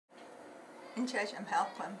Inchaj am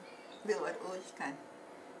helpam, Lil'wat kan,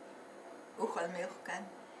 kan,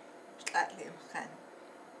 Xit'olacw kan.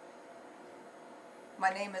 My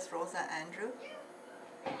name is Rosa Andrew.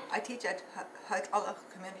 I teach at Xit'olacw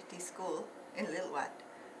Community School in Lil'wat,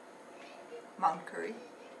 Mount Currie.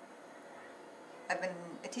 I've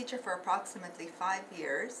been a teacher for approximately 5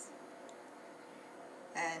 years,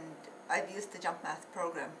 and I've used the Jump Math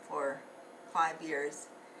program for 5 years.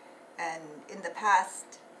 And in the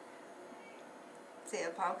past, say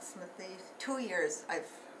approximately 2 years, I've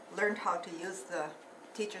learned how to use the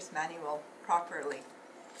teacher's manual properly.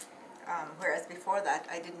 Whereas before that,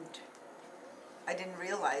 I didn't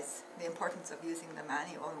realize the importance of using the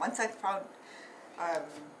manual. And once I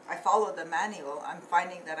follow the manual, I'm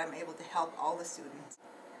finding that I'm able to help all the students.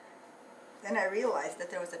 Then I realized that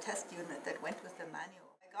there was a test unit that went with the manual.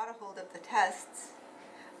 I got a hold of the tests.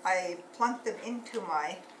 I plunked them into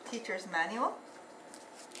my teacher's manual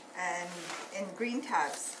and in green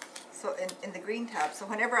tabs. So in the green tab. So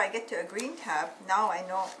whenever I get to a green tab, now I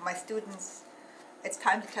know my students, it's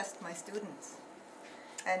time to test my students.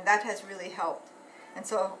 And that has really helped. And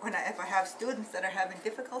so if I have students that are having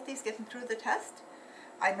difficulties getting through the test,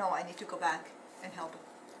 I know I need to go back and help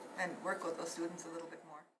and work with those students a little bit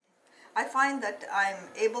more. I find that I'm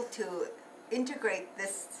able to integrate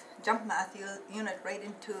this Jump Math unit right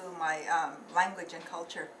into my language and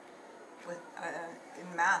culture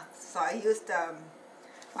in math. So I used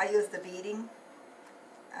the beading,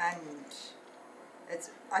 and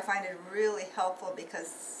I find it really helpful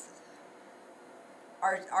because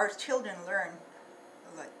our children learn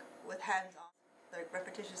like with hands-on, like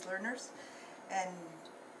repetitious learners, and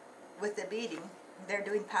with the beading, they're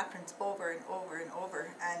doing patterns over and over and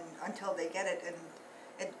over, and until they get it, and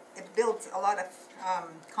it builds a lot of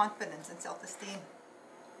confidence and self-esteem.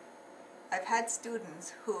 I've had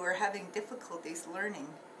students who are having difficulties learning,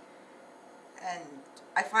 and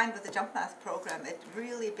I find with the Jump Math program, it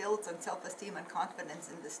really builds on self-esteem and confidence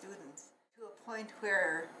in the students to a point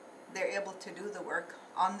where they're able to do the work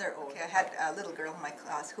on their own. Okay, I had a little girl in my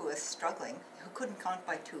class who was struggling, who couldn't count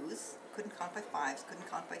by 2s, couldn't count by 5s, couldn't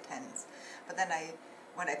count by 10s. But then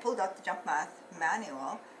when I pulled out the Jump Math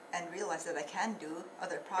manual and realized that I can do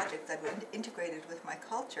other projects that were integrated with my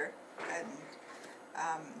culture, and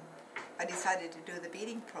I decided to do the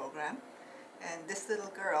beading program. And this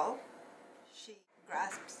little girl, she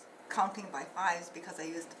grasps counting by 5s because I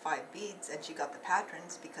used the 5 beads, and she got the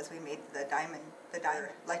patterns because we made the diamond.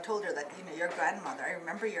 I told her that, your grandmother, I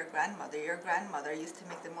remember your grandmother used to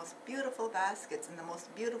make the most beautiful baskets and the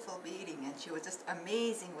most beautiful beading, and she was just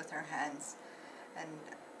amazing with her hands. And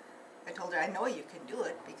I told her, I know you can do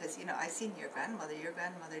it because, I seen your grandmother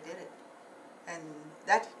did it. And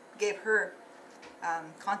that gave her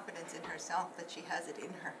confidence in herself that she has it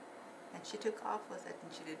in her. And she took off with it,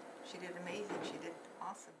 and she did amazing, she did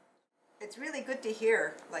awesome. It's really good to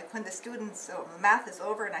hear, like when the students, math is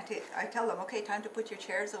over, and I tell them, okay, time to put your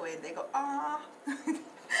chairs away, and they go, ah,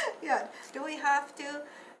 yeah, do we have to?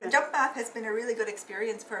 Jump Math has been a really good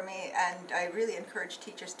experience for me, and I really encourage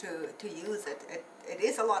teachers to use it. It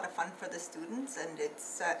is a lot of fun for the students, and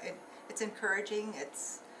it's encouraging.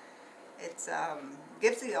 It's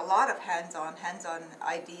gives you a lot of hands-on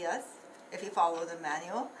ideas if you follow the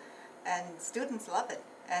manual, and students love it.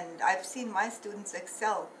 And I've seen my students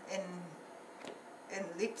excel in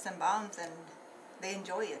leaps and bounds, and they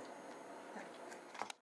enjoy it.